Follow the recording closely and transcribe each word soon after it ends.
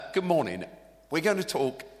Good morning. We're going to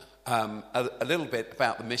talk a little bit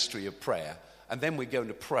about the mystery of prayer, and then we're going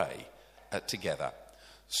to pray together.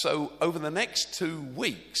 So over the next 2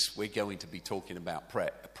 weeks, we're going to be talking about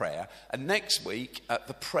prayer. And next week,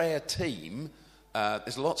 the prayer team,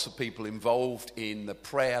 there's lots of people involved in the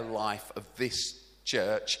prayer life of this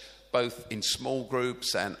church, both in small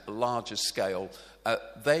groups and larger scale.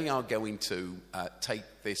 They are going to take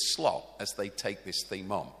this slot as they take this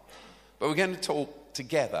theme on. But we're going to talk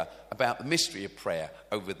together about the mystery of prayer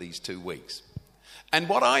over these 2 weeks. And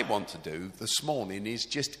what I want to do this morning is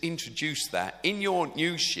just introduce that. In your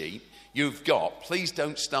news sheet, you've got, please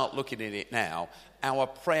don't start looking at it now, our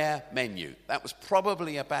prayer menu. That was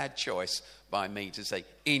probably a bad choice by me to say,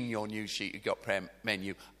 in your news sheet, you've got prayer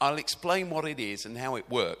menu. I'll explain what it is and how it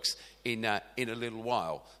works in a little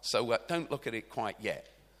while. So don't look at it quite yet.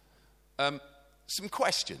 Some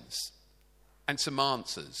questions and some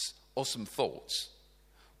answers or some thoughts.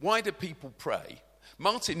 Why do people pray?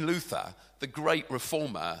 Martin Luther, the great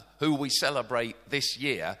reformer who we celebrate this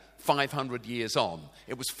year, 500 years on.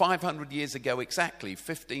 It was 500 years ago exactly,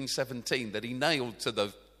 1517, that he nailed to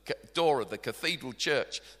the door of the cathedral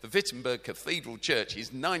church, the Wittenberg Cathedral Church,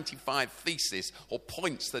 his 95 theses or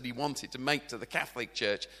points that he wanted to make to the Catholic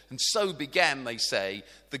Church. And so began, they say,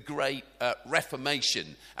 the great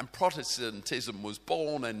Reformation. And Protestantism was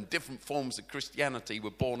born, and different forms of Christianity were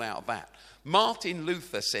born out of that. Martin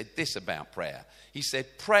Luther said this about prayer. He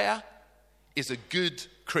said, prayer is a good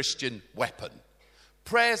Christian weapon.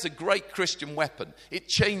 Prayer is a great Christian weapon. It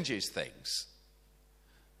changes things.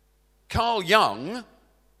 Carl Jung,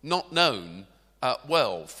 not known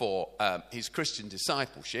well for his Christian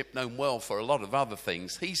discipleship, known well for a lot of other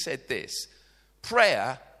things, he said this: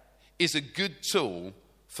 prayer is a good tool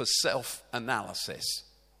for self-analysis.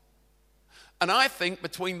 And I think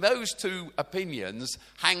between those two opinions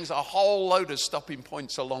hangs a whole load of stopping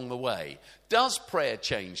points along the way. Does prayer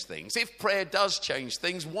change things? If prayer does change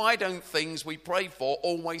things, why don't things we pray for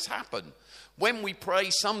always happen? When we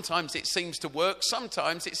pray, sometimes it seems to work,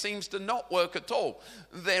 sometimes it seems to not work at all.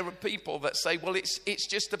 There are people that say, well, it's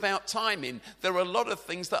just about timing. There are a lot of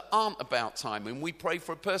things that aren't about timing. We pray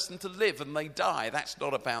for a person to live and they die. That's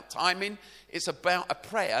not about timing. It's about a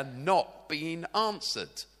prayer not being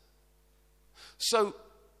answered. So,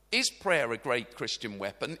 is prayer a great Christian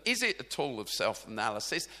weapon? Is it a tool of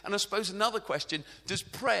self-analysis? And I suppose another question, does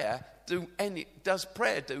prayer do any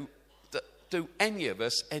of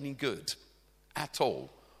us any good at all?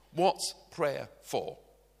 What's prayer for?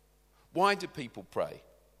 Why do people pray?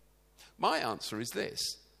 My answer is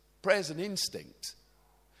this: prayer's an instinct.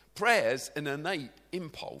 Prayer's an innate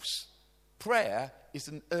impulse. Prayer is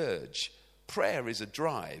an urge. Prayer is a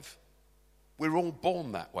drive. We're all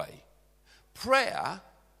born that way. Prayer,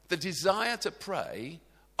 the desire to pray,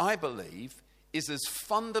 I believe, is as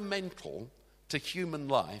fundamental to human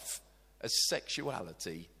life as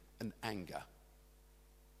sexuality and anger.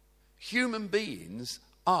 Human beings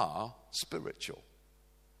are spiritual,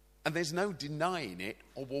 and there's no denying it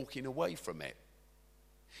or walking away from it.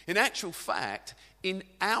 In actual fact, in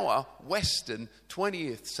our Western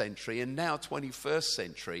 20th century and now 21st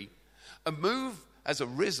century, a move has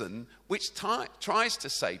arisen which tries to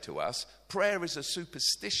say to us prayer is a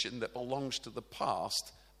superstition that belongs to the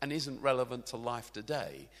past and isn't relevant to life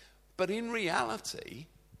today. But in reality,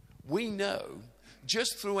 we know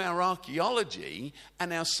just through our archaeology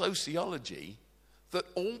and our sociology that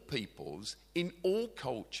all peoples in all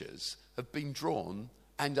cultures have been drawn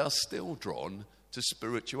and are still drawn to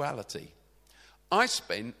spirituality. I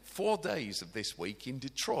spent 4 days of this week in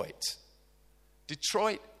Detroit.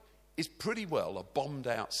 Detroit is pretty well a bombed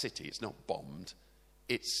out city. It's not bombed.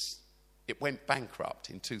 It went bankrupt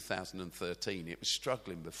in 2013. It was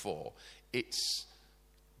struggling before. Its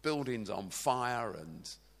buildings on fire, and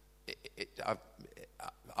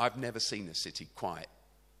I've never seen a city quite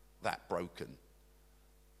that broken.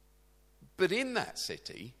 But in that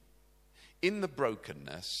city, in the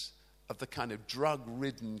brokenness of the kind of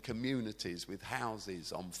drug-ridden communities with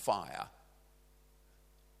houses on fire,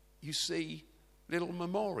 you see little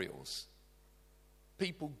memorials,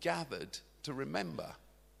 people gathered to remember,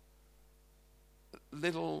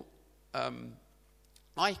 little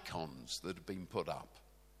icons that have been put up.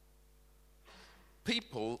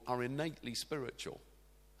 People are innately spiritual.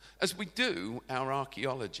 As we do our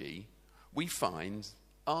archaeology, we find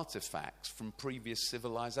artifacts from previous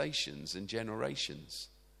civilizations and generations.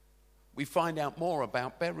 We find out more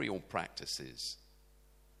about burial practices,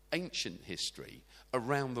 ancient history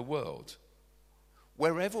around the world.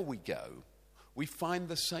 Wherever we go, we find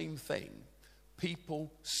the same thing.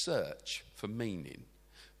 People search for meaning.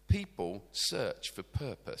 People search for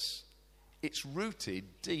purpose. It's rooted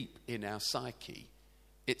deep in our psyche.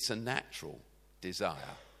 It's a natural desire.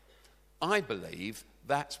 I believe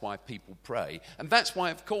that's why people pray. And that's why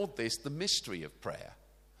I've called this the mystery of prayer.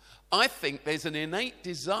 I think there's an innate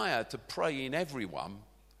desire to pray in everyone,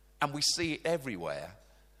 and we see it everywhere.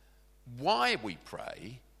 Why we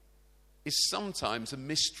pray is sometimes a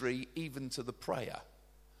mystery even to the prayer.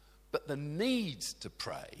 But the need to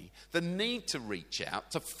pray, the need to reach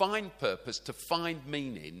out, to find purpose, to find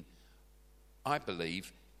meaning, I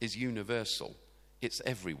believe, is universal. It's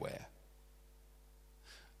everywhere.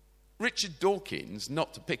 Richard Dawkins,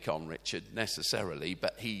 not to pick on Richard necessarily,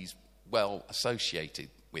 but he's well associated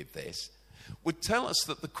with this, would tell us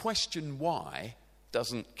that the question why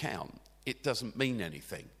doesn't count. It doesn't mean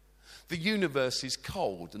anything. The universe is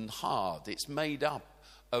cold and hard. It's made up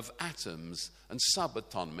of atoms and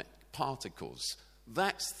subatomic particles.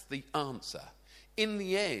 That's the answer. In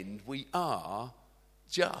the end, we are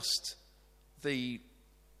the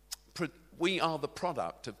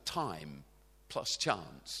product of time plus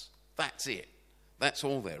chance. That's it. That's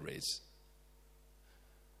all there is.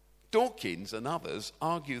 Dawkins and others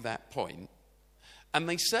argue that point, and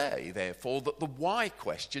they say, therefore, that the why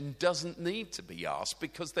question doesn't need to be asked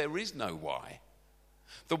because there is no why.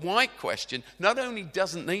 The why question not only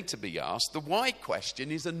doesn't need to be asked, the why question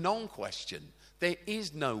is a non-question. There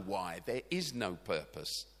is no why, there is no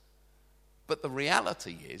purpose. But the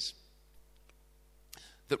reality is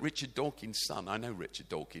that Richard Dawkins' son, I know Richard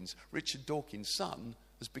Dawkins' son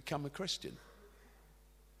has become a Christian.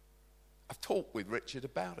 I've talked with Richard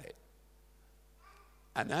about it.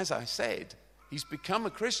 And as I said, he's become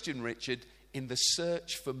a Christian, Richard, in the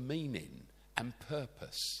search for meaning and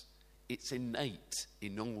purpose. It's innate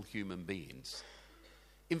in all human beings.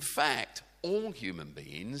 In fact, all human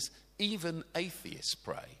beings, even atheists,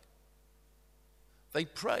 pray. They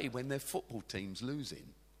pray when their football team's losing.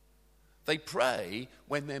 They pray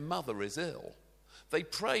when their mother is ill. They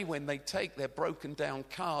pray when they take their broken down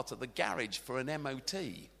car to the garage for an MOT.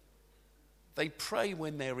 They pray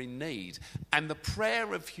when they're in need. And the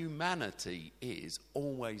prayer of humanity is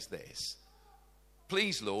always this.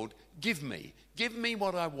 Please, Lord, give me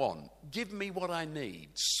what I want. Give me what I need.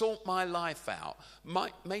 Sort my life out.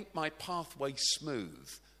 Make my pathway smooth.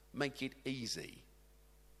 Make it easy.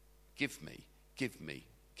 Give me, give me,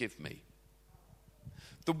 give me.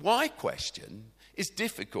 The why question is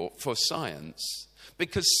difficult for science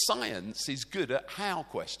because science is good at how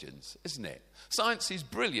questions, isn't it? Science is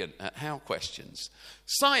brilliant at how questions.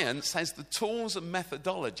 Science has the tools and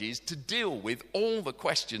methodologies to deal with all the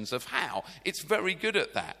questions of how. It's very good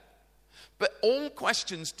at that. But all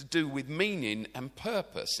questions to do with meaning and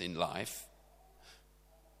purpose in life,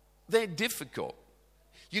 they're difficult.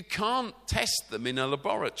 You can't test them in a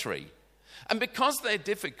laboratory. And because they're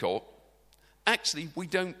difficult, actually, we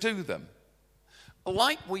don't do them.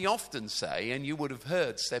 Like we often say, and you would have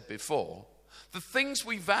heard said before, the things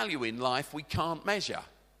we value in life we can't measure.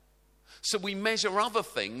 So we measure other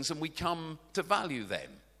things and we come to value them.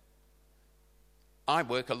 I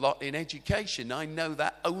work a lot in education. I know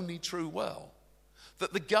that only too well.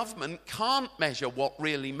 That the government can't measure what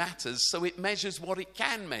really matters, so it measures what it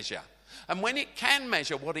can measure. And when it can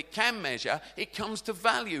measure what it can measure, it comes to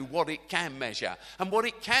value what it can measure. And what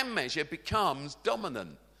it can measure becomes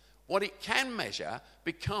dominant. What it can measure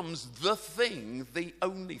becomes the thing, the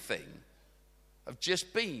only thing. I've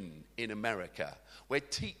just been in America, where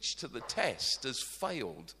Teach to the Test has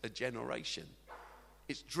failed a generation.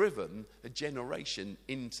 It's driven a generation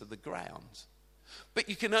into the ground. But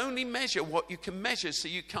you can only measure what you can measure, so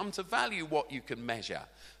you come to value what you can measure.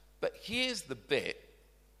 But here's the bit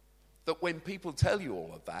that when people tell you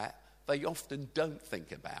all of that, they often don't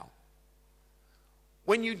think about.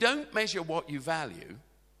 When you don't measure what you value,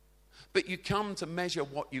 but you come to measure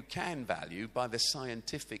what you can value by the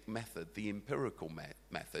scientific method, the empirical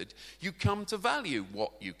method, you come to value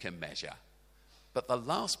what you can measure. But the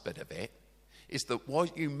last bit of it is that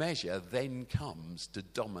what you measure then comes to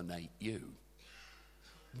dominate you.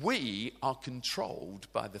 We are controlled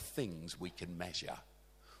by the things we can measure.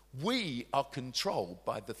 We are controlled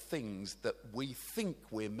by the things that we think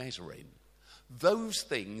we're measuring. Those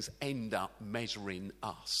things end up measuring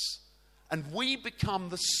us. And we become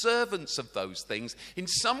the servants of those things. In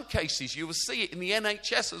some cases, you will see it in the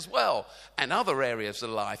NHS as well, and other areas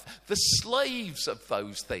of life, the slaves of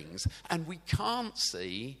those things. And we can't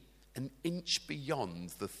see an inch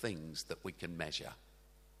beyond the things that we can measure,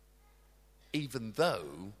 even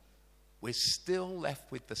though we're still left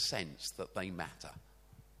with the sense that they matter.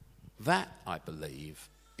 That, I believe,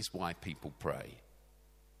 is why people pray.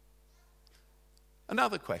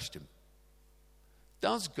 Another question.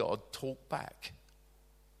 Does God talk back?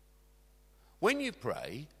 When you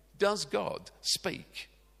pray, does God speak?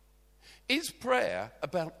 Is prayer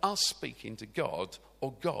about us speaking to God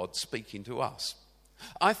or God speaking to us?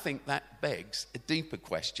 I think that begs a deeper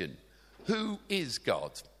question. Who is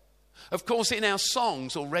God? Of course, in our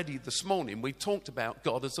songs already this morning, we talked about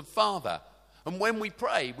God as a father. And when we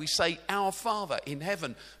pray, we say, "Our Father in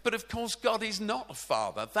heaven." But of course, God is not a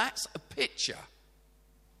father. That's a picture.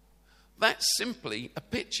 That's simply a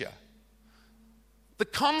picture. The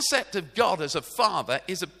concept of God as a father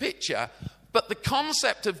is a picture, but the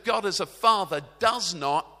concept of God as a father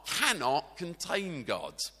cannot contain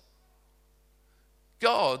God.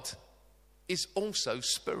 God is also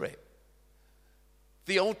spirit.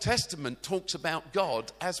 The Old Testament talks about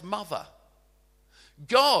God as mother.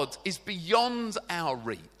 God is beyond our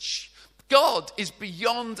reach. God is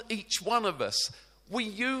beyond each one of us. We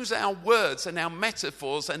use our words and our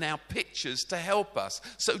metaphors and our pictures to help us.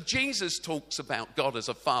 So Jesus talks about God as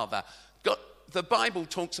a father. The Bible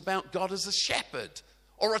talks about God as a shepherd,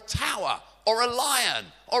 or a tower, or a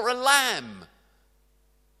lion, or a lamb.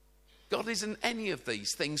 God isn't any of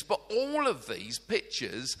these things, but all of these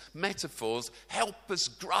pictures, metaphors, help us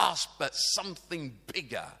grasp at something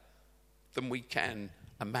bigger than we can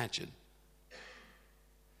imagine.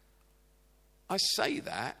 I say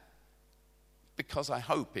that because I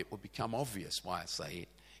hope it will become obvious why I say it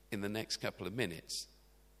in the next couple of minutes.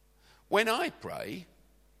 When I pray,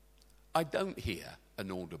 I don't hear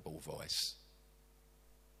an audible voice.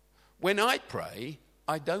 When I pray,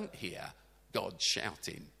 I don't hear God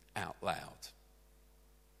shouting out loud.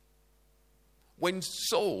 When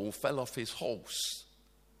Saul fell off his horse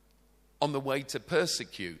on the way to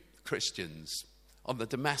persecute Christians on the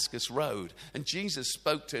Damascus road, and Jesus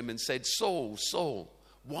spoke to him and said, "Saul, Saul,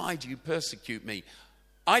 why do you persecute me?"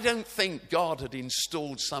 I don't think God had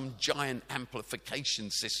installed some giant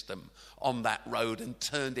amplification system on that road and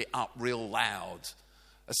turned it up real loud.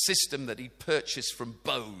 A system that he purchased from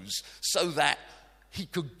Bose so that he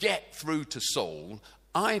could get through to Saul.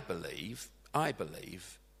 I believe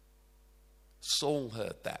Saul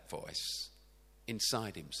heard that voice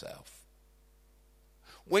inside himself.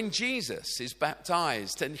 When Jesus is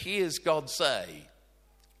baptized and hears God say,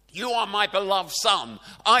 "You are my beloved son,"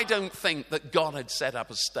 I don't think that God had set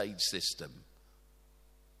up a stage system.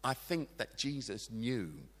 I think that Jesus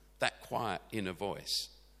knew that quiet inner voice.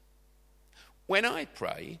 When I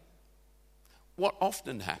pray, what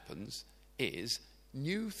often happens is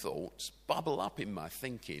new thoughts bubble up in my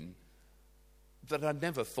thinking that I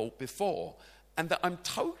never thought before, and that I'm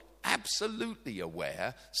absolutely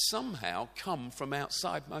aware somehow come from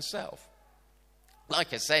outside myself.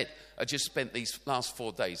 Like I said, I just spent these last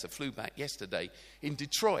 4 days. I flew back yesterday in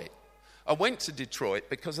Detroit. I went to Detroit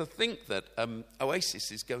because I think that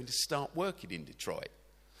Oasis is going to start working in Detroit.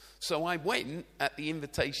 So I went at the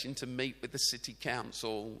invitation to meet with the city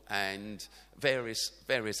council and various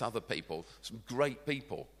other people, some great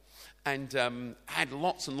people, and had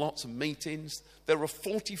lots and lots of meetings. There are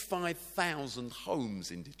 45,000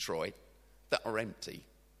 homes in Detroit that are empty.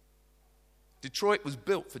 Detroit was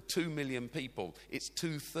built for 2 million people. It's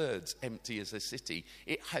 2/3 empty as a city.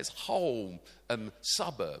 It has whole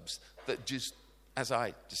suburbs that just, as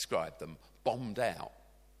I described them, bombed out.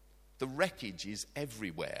 The wreckage is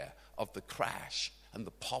everywhere of the crash and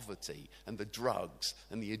the poverty and the drugs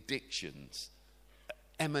and the addictions.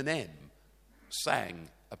 Eminem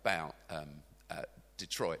sang about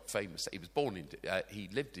Detroit famously. He was he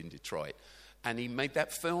lived in Detroit. And he made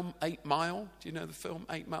that film, 8 Mile. Do you know the film,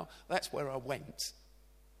 8 Mile? That's where I went.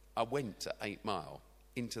 I went to 8 Mile,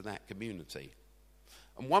 into that community.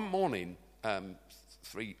 And one morning,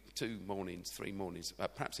 3 mornings,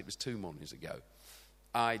 perhaps it was 2 mornings ago,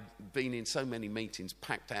 I'd been in so many meetings,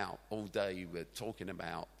 packed out all day. We're talking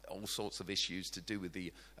about all sorts of issues to do with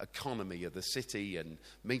the economy of the city and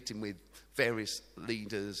meeting with various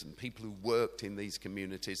leaders and people who worked in these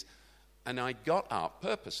communities. And I got up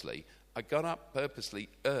purposely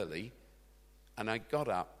early, and I got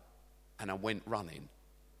up and I went running.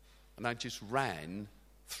 And I just ran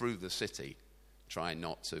through the city, trying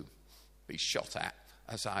not to be shot at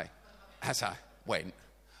as I went.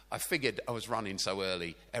 I figured I was running so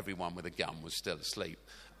early, everyone with a gun was still asleep.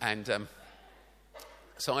 And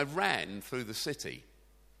so I ran through the city.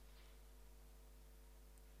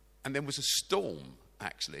 And there was a storm,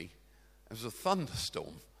 actually. There was a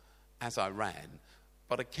thunderstorm as I ran.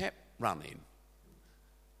 But I kept running,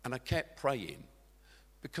 and I kept praying,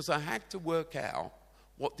 because I had to work out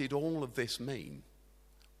what did all of this mean,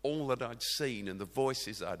 all that I'd seen and the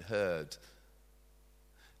voices I'd heard.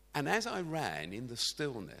 And as I ran in the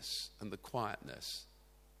stillness and the quietness,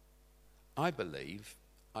 I believe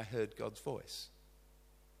I heard God's voice.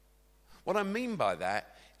 What I mean by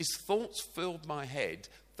that is thoughts filled my head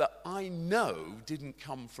that I know didn't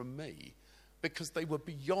come from me because they were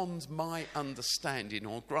beyond my understanding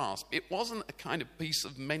or grasp. It wasn't a kind of piece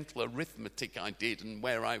of mental arithmetic I did and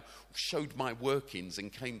where I showed my workings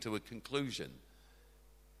and came to a conclusion.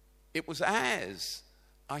 It was as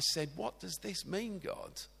I said, what does this mean,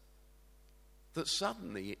 God? That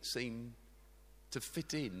suddenly it seemed to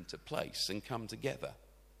fit into place and come together.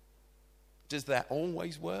 Does that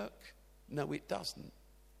always work? No, it doesn't.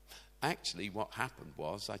 Actually, what happened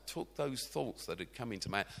was I took those thoughts that had come into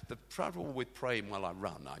my... The trouble with praying while I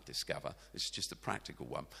run, I discover, it's just a practical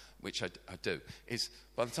one, which I do, is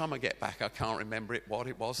by the time I get back, I can't remember what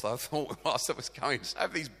it was that I thought it was that was going. So I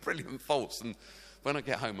have these brilliant thoughts, and when I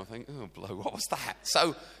get home, I think, oh, blow, what was that?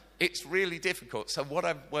 So it's really difficult. So what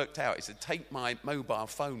I've worked out is to take my mobile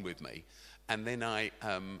phone with me, and then I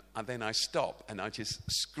stop, and I just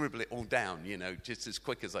scribble it all down, just as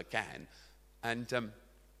quick as I can.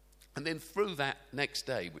 And then through that next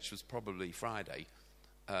day, which was probably Friday,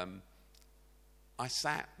 I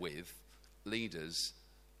sat with leaders,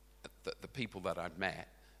 the people that I'd met,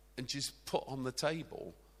 and just put on the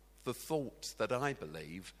table the thoughts that I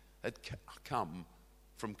believe had come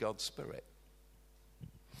from God's Spirit.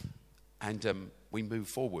 And we moved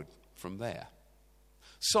forward from there.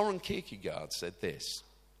 Soren Kierkegaard said this.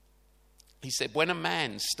 He said, when a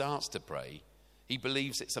man starts to pray, he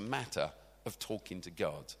believes it's a matter of talking to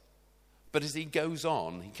God. But as he goes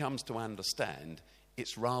on, he comes to understand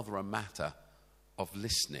it's rather a matter of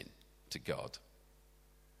listening to God.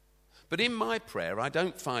 But in my prayer, I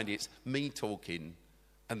don't find it's me talking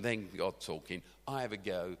and then God talking. I have a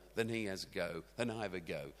go, then he has a go, then I have a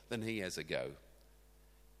go, then he has a go.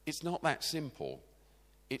 It's not that simple.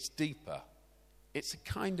 It's deeper. It's a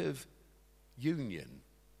kind of union.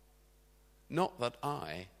 Not that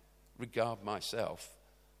I regard myself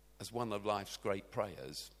as one of life's great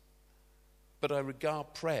prayers, but I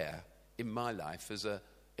regard prayer in my life as an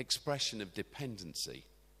expression of dependency.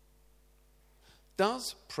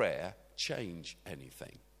 Does prayer change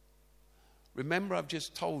anything? Remember, I've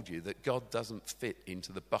just told you that God doesn't fit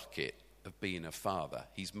into the bucket of being a father.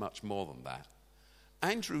 He's much more than that.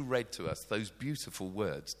 Andrew read to us those beautiful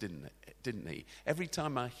words, didn't he? Every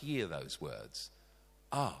time I hear those words,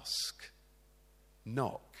 ask,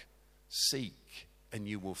 knock, seek, and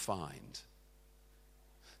you will find.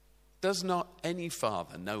 Does not any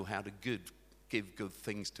father know how to give good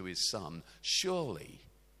things to his son? Surely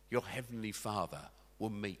your heavenly Father will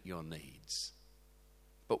meet your needs.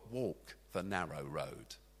 But walk the narrow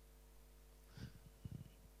road.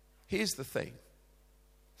 Here's the thing.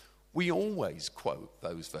 We always quote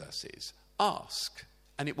those verses. Ask,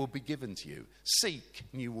 and it will be given to you. Seek,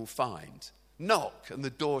 and you will find. Knock, and the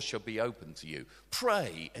door shall be opened to you.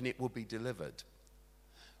 Pray, and it will be delivered.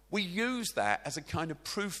 We use that as a kind of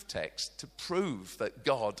proof text to prove that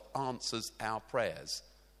God answers our prayers.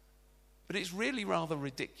 But it's really rather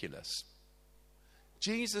ridiculous.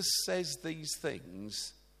 Jesus says these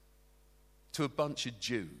things to a bunch of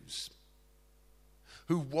Jews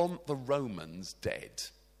who want the Romans dead.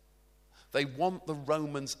 They want the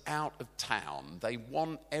Romans out of town. They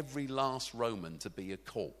want every last Roman to be a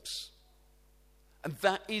corpse. And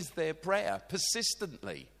that is their prayer,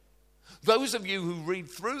 persistently. Those of you who read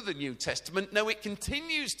through the New Testament know it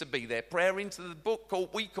continues to be their prayer into the book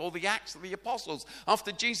we call the Acts of the Apostles.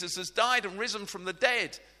 After Jesus has died and risen from the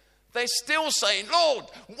dead, they're still saying, Lord,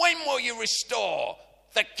 when will you restore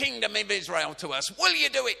the kingdom of Israel to us? Will you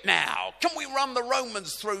do it now? Can we run the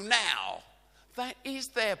Romans through now? That is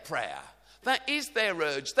their prayer. That is their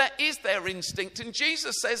urge. That is their instinct. And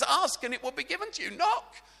Jesus says, ask and it will be given to you.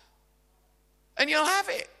 Knock and you'll have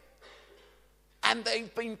it. And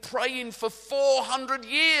they've been praying for 400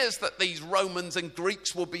 years that these Romans and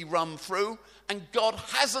Greeks will be run through. And God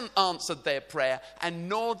hasn't answered their prayer, and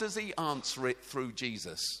nor does he answer it through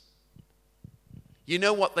Jesus. You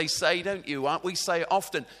know what they say, don't you? We say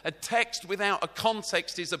often, a text without a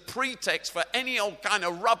context is a pretext for any old kind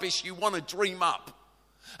of rubbish you want to dream up.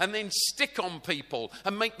 And then stick on people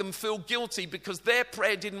and make them feel guilty because their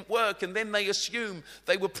prayer didn't work, and then they assume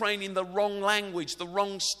they were praying in the wrong language, the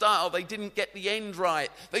wrong style. They didn't get the end right.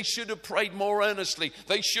 They should have prayed more earnestly.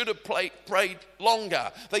 They should have prayed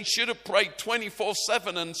longer. They should have prayed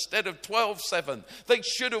 24/7 instead of 12/7. They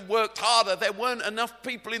should have worked harder. There weren't enough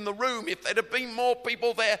people in the room. If there'd have been more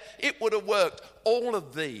people there, it would have worked. All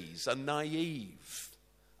of these are naive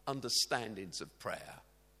understandings of prayer.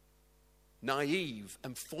 Naive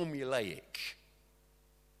and formulaic,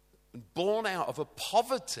 and born out of a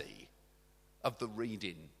poverty of the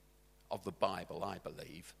reading of the Bible, I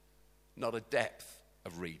believe, not a depth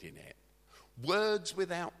of reading it. Words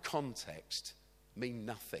without context mean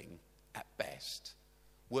nothing at best.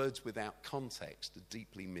 Words without context are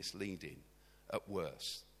deeply misleading at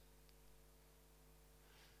worst.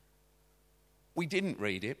 We didn't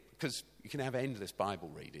read it because you can have endless Bible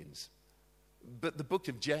readings. But the book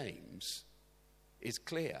of James is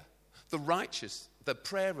clear. The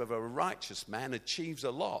prayer of a righteous man achieves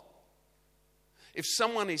a lot. If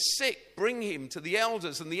someone is sick, bring him to the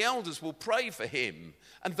elders, and the elders will pray for him,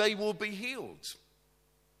 and they will be healed.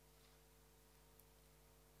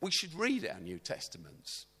 We should read our New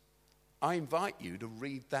Testaments. I invite you to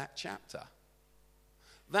read that chapter.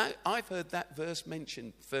 I've heard that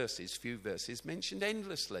few verses mentioned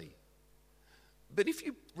endlessly. But if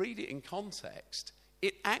you read it in context,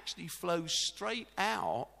 it actually flows straight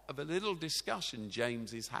out of a little discussion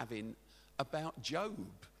James is having about Job.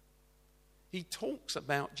 He talks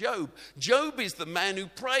about Job. Job is the man who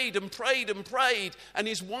prayed and prayed and prayed, and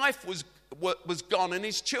his wife was gone, and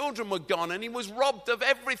his children were gone, and he was robbed of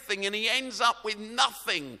everything, and he ends up with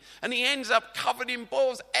nothing, and he ends up covered in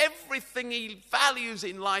boils. Everything he values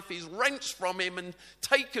in life is wrenched from him and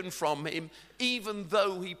taken from him, even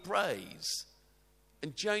though he prays.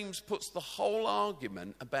 And James puts the whole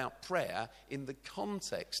argument about prayer in the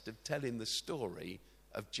context of telling the story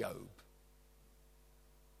of Job.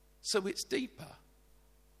 So it's deeper.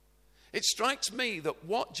 It strikes me that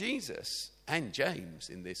what Jesus and James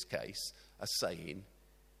in this case are saying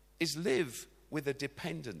is live with a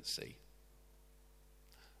dependency.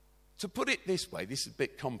 To put it this way, this is a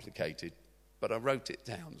bit complicated, but I wrote it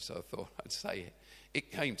down, so I thought I'd say it.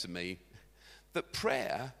 It came to me that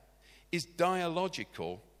prayer is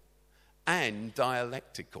dialogical and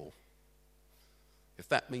dialectical. If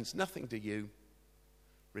that means nothing to you,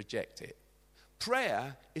 reject it.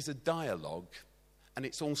 Prayer is a dialogue, and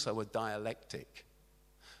it's also a dialectic.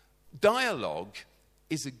 Dialogue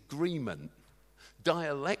is agreement.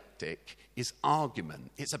 Dialectic is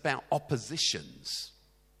argument. It's about oppositions.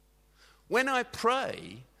 When I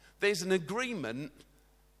pray, there's an agreement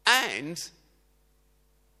and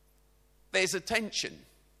there's a tension.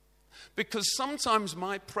 Because sometimes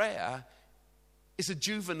my prayer is a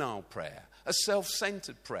juvenile prayer, a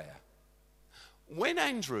self-centered prayer. When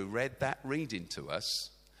Andrew read that reading to us,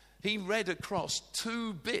 he read across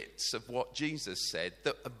 2 bits of what Jesus said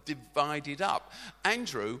that are divided up.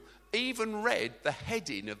 Andrew even read the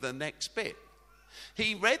heading of the next bit.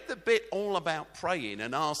 He read the bit all about praying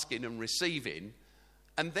and asking and receiving,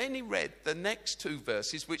 and then he read the next 2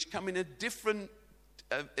 verses, which come in a different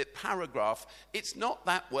paragraph. It's not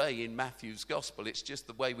that way in Matthew's gospel, it's just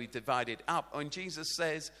the way we divide it up. And Jesus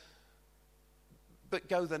says, but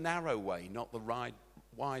go the narrow way, not the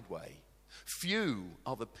wide way. Few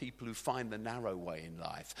are the people who find the narrow way in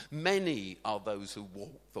life. Many are those who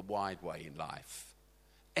walk the wide way in life.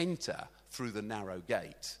 Enter through the narrow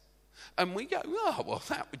gate. And we go, oh, well,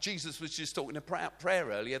 Jesus was just talking about prayer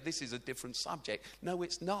earlier. This is a different subject. No,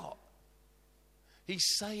 it's not. He's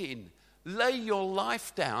saying, lay your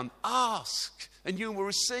life down, ask, and you will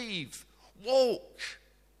receive. Walk.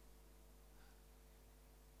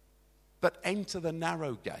 But enter the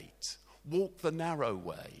narrow gate. Walk the narrow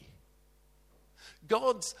way.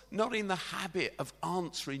 God's not in the habit of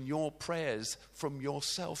answering your prayers from your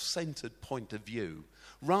self-centered point of view.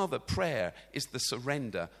 Rather, prayer is the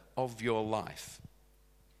surrender of your life.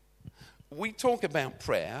 We talk about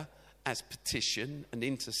prayer as petition and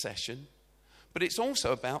intercession, but it's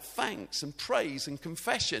also about thanks and praise and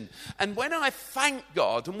confession. And when I thank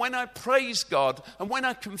God and when I praise God and when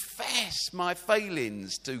I confess my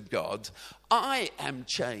failings to God, I am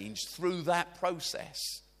changed through that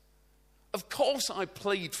process. Of course I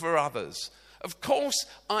plead for others. Of course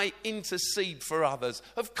I intercede for others.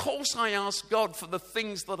 Of course I ask God for the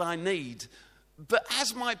things that I need. But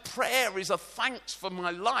as my prayer is a thanks for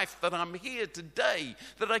my life, that I'm here today,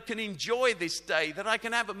 that I can enjoy this day, that I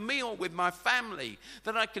can have a meal with my family,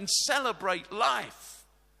 that I can celebrate life.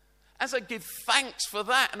 As I give thanks for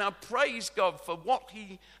that and I praise God for what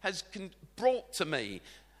He has brought to me,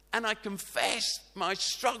 and I confess my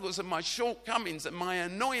struggles and my shortcomings and my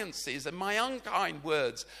annoyances and my unkind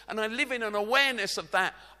words, and I live in an awareness of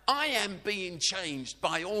that, I am being changed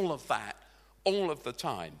by all of that, all of the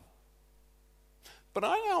time. But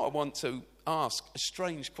I want to ask a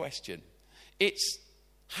strange question. It's,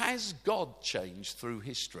 has God changed through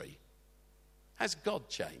history? Has God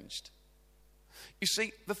changed? You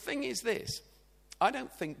see, the thing is this. I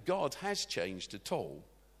don't think God has changed at all.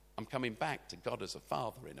 I'm coming back to God as a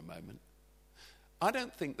father in a moment. I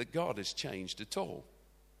don't think that God has changed at all.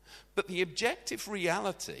 But the objective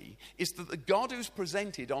reality is that the God who's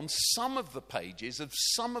presented on some of the pages of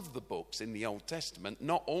some of the books in the Old Testament,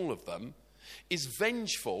 not all of them, is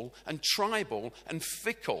vengeful and tribal and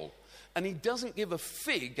fickle. And he doesn't give a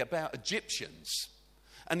fig about Egyptians.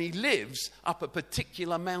 And he lives up a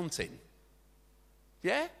particular mountain.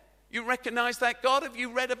 Yeah? You recognize that God? Have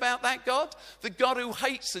you read about that God? The God who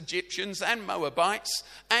hates Egyptians and Moabites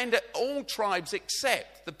and all tribes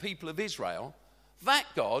except the people of Israel. That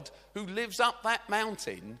God who lives up that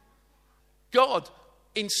mountain. God,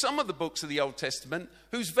 in some of the books of the Old Testament,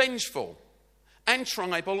 who's vengeful and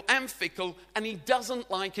tribal and fickle, and he doesn't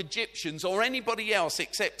like Egyptians or anybody else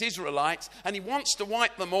except Israelites, and he wants to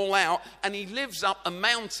wipe them all out, and he lives up a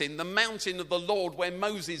mountain, the mountain of the Lord, where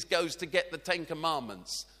Moses goes to get the Ten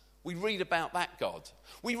Commandments. We read about that God.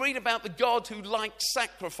 We read about the God who likes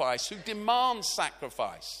sacrifice, who demands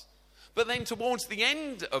sacrifice. But then towards the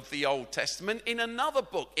end of the Old Testament, in another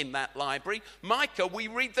book in that library, Micah, we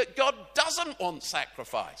read that God doesn't want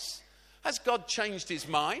sacrifice. Has God changed his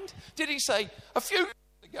mind? Did he say, a few years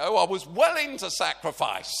ago I was well into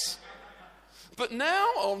sacrifice, but now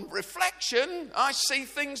on reflection I see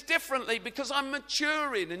things differently because I'm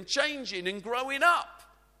maturing and changing and growing up?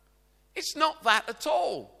 It's not that at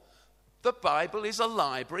all. The Bible is a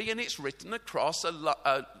library and it's written across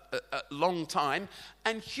a long time,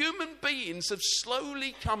 and human beings have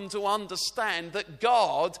slowly come to understand that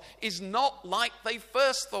God is not like they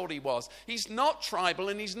first thought he was. He's not tribal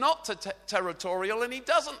and he's not territorial, and he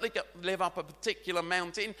doesn't live up a particular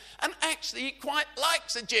mountain, and actually he quite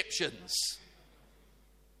likes Egyptians.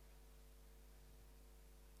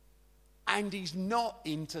 And he's not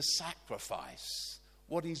into sacrifice.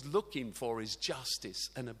 What he's looking for is justice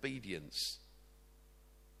and obedience.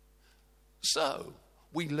 So,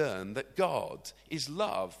 we learn that God is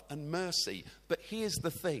love and mercy. But here's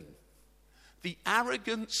the thing. The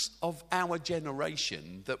arrogance of our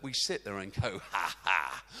generation, that we sit there and go, ha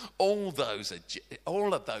ha, all of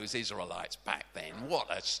those Israelites back then,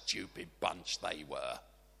 what a stupid bunch they were.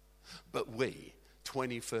 But we,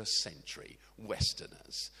 21st century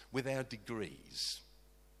Westerners, with our degrees,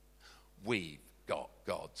 we've got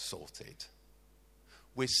God sorted.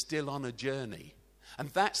 We're still on a journey. And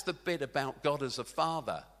that's the bit about God as a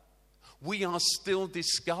father. We are still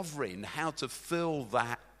discovering how to fill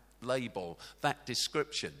that label, that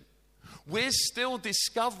description. We're still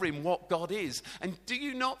discovering what God is. And do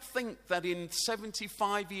you not think that in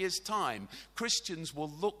 75 years' time, Christians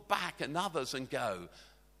will look back at others and go,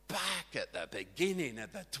 back at the beginning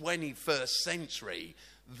of the 21st century,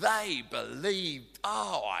 they believed,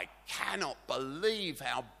 oh, I cannot believe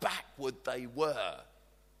how backward they were.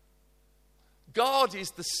 God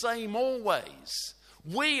is the same always.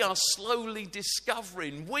 We are slowly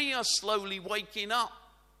discovering. We are slowly waking up.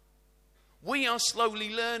 We are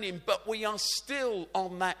slowly learning, but we are still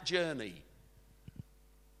on that journey.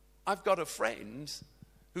 I've got a friend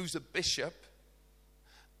who's a bishop,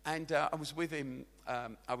 and I was with him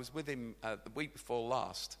the week before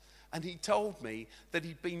last, and he told me that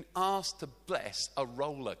he'd been asked to bless a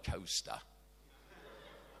roller coaster.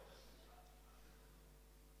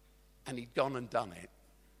 And he'd gone and done it.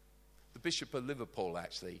 The Bishop of Liverpool,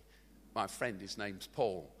 actually, my friend, his name's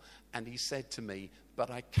Paul, and he said to me, but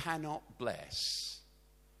I cannot bless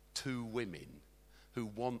two women who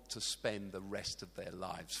want to spend the rest of their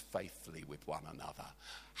lives faithfully with one another.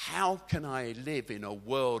 How can I live in a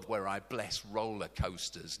world where I bless roller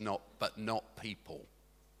coasters, but not people?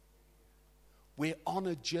 We're on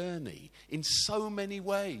a journey in so many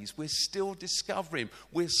ways. We're still discovering.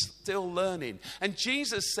 We're still learning. And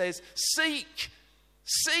Jesus says, seek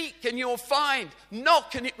and you'll find.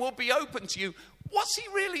 Knock and it will be open to you. What's he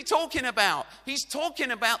really talking about? He's talking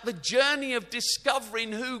about the journey of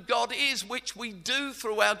discovering who God is, which we do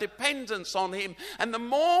through our dependence on him. And the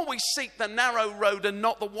more we seek the narrow road and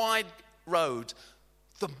not the wide road,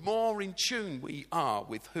 the more in tune we are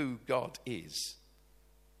with who God is.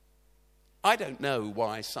 I don't know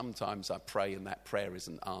why sometimes I pray and that prayer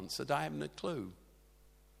isn't answered. I haven't a clue.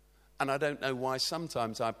 And I don't know why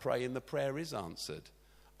sometimes I pray and the prayer is answered.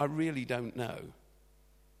 I really don't know.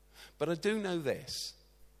 But I do know this,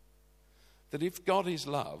 that if God is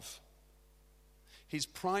love, his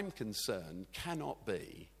prime concern cannot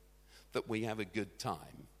be that we have a good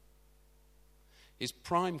time. His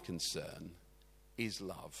prime concern is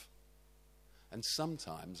love. And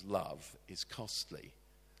sometimes love is costly.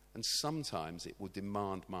 And sometimes it will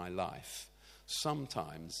demand my life.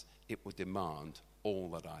 Sometimes it will demand all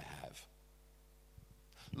that I have.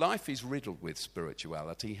 Life is riddled with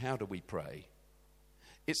spirituality. How do we pray?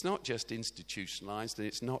 It's not just institutionalized, and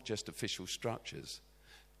it's not just official structures.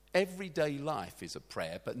 Everyday life is a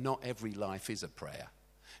prayer, but not every life is a prayer.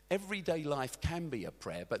 Everyday life can be a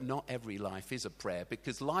prayer, but not every life is a prayer,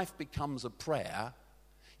 because life becomes a prayer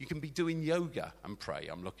You can be doing yoga and pray.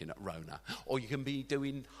 I'm looking at Rona. Or you can be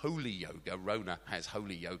doing holy yoga. Rona has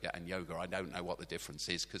holy yoga and yoga. I don't know what the difference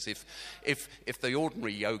is, because if the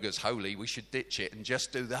ordinary yoga's holy, we should ditch it and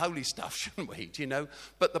just do the holy stuff, shouldn't we? Do you know?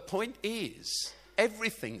 But the point is,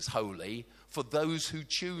 everything's holy for those who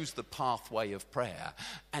choose the pathway of prayer,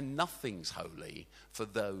 and nothing's holy for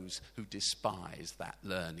those who despise that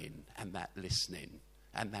learning and that listening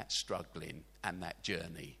and that struggling and that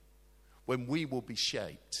journey, when we will be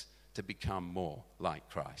shaped to become more like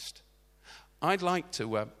Christ. I'd like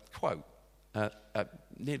to quote,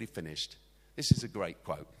 nearly finished. This is a great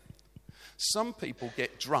quote. Some people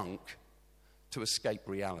get drunk to escape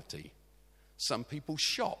reality. Some people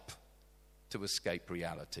shop to escape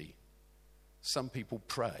reality. Some people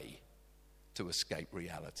pray to escape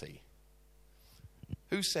reality.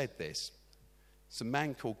 Who said this? It's a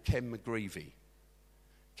man called Ken McGreevy.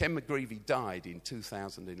 Ken McGreevy died in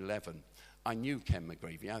 2011. I knew Ken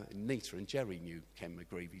McGreevy. Nita and Jerry knew Ken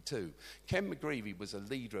McGreevy too. Ken McGreevy was a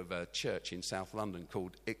leader of a church in South London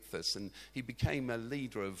called Ichthus, and he became a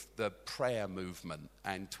leader of the prayer movement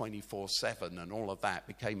and 24/7 and all of that,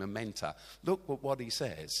 became a mentor. Look at what he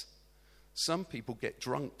says. Some people get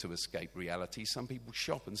drunk to escape reality, some people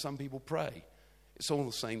shop, and some people pray. It's all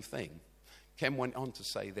the same thing. Ken went on to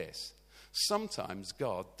say this: sometimes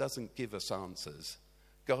God doesn't give us answers.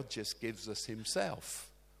 God just gives us himself.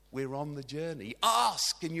 We're on the journey.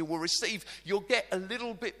 Ask and you will receive. You'll get a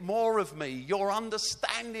little bit more of me. Your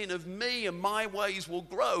understanding of me and my ways will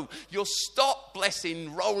grow. You'll stop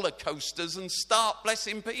blessing roller coasters and start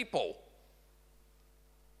blessing people.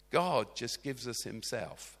 God just gives us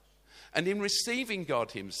himself. And in receiving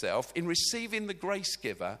God himself, in receiving the grace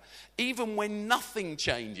giver, even when nothing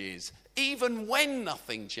changes, we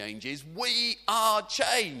are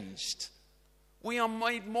changed. We are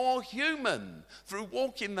made more human through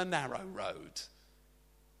walking the narrow road.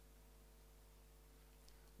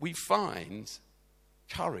 We find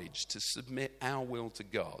courage to submit our will to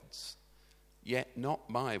God's, yet not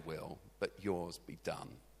my will, but yours be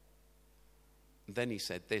done. And then he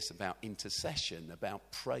said this about intercession,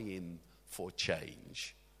 about praying for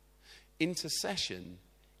change. Intercession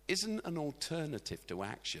isn't an alternative to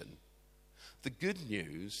action. The good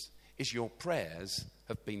news is your prayers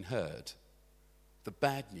have been heard. The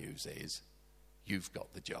bad news is you've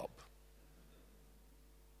got the job.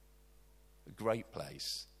 A great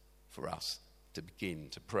place for us to begin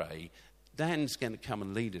to pray. Dan's going to come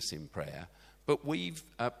and lead us in prayer, but we've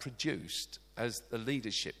produced, as the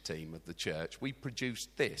leadership team of the church, we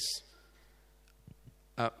produced this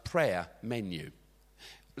prayer menu.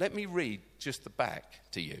 Let me read just the back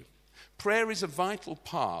to you. Prayer is a vital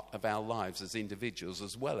part of our lives as individuals,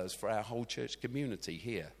 as well as for our whole church community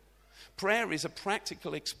here. Prayer is a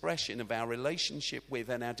practical expression of our relationship with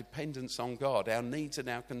and our dependence on God, our needs and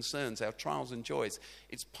our concerns, our trials and joys.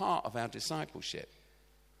 It's part of our discipleship.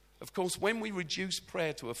 Of course, when we reduce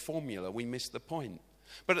prayer to a formula, we miss the point.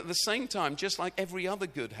 But at the same time, just like every other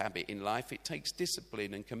good habit in life, it takes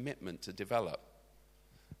discipline and commitment to develop.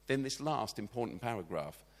 Then this last important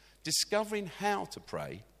paragraph. Discovering how to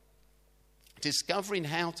pray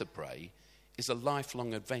is a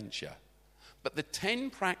lifelong adventure. But the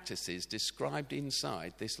 10 practices described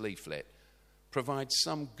inside this leaflet provide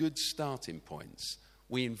some good starting points.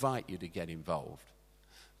 We invite you to get involved.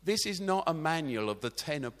 This is not a manual of the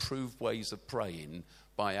 10 approved ways of praying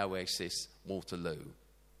by Oasis Waterloo.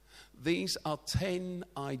 These are 10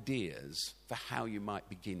 ideas for how you might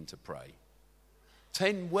begin to pray.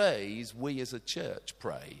 10 ways we as a church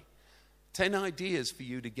pray. 10 ideas for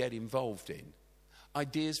you to get involved in.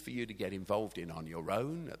 Ideas for you to get involved in on your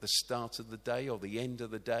own at the start of the day or the end of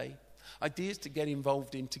the day. Ideas to get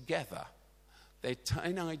involved in together. They're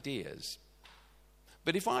 10 ideas.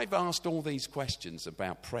 But if I've asked all these questions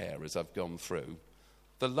about prayer as I've gone through,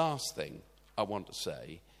 the last thing I want to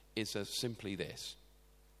say is simply this.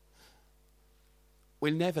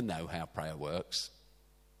 We'll never know how prayer works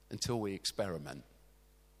until we experiment.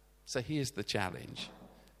 So here's the challenge.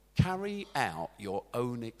 Carry out your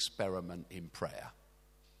own experiment in prayer.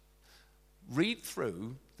 Read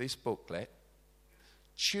through this booklet.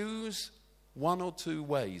 Choose 1 or 2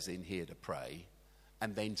 ways in here to pray,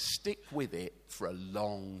 and then stick with it for a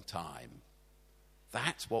long time.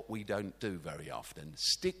 That's what we don't do very often.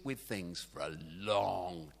 Stick with things for a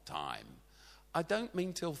long time. I don't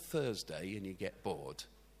mean till Thursday and you get bored.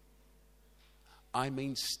 I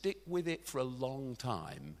mean stick with it for a long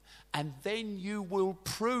time, and then you will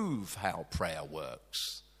prove how prayer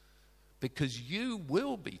works, because you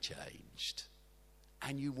will be changed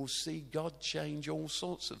and you will see God change all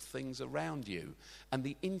sorts of things around you. And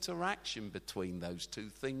the interaction between those two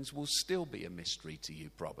things will still be a mystery to you,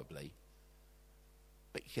 probably.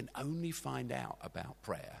 But you can only find out about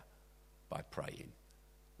prayer by praying.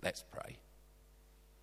 Let's pray.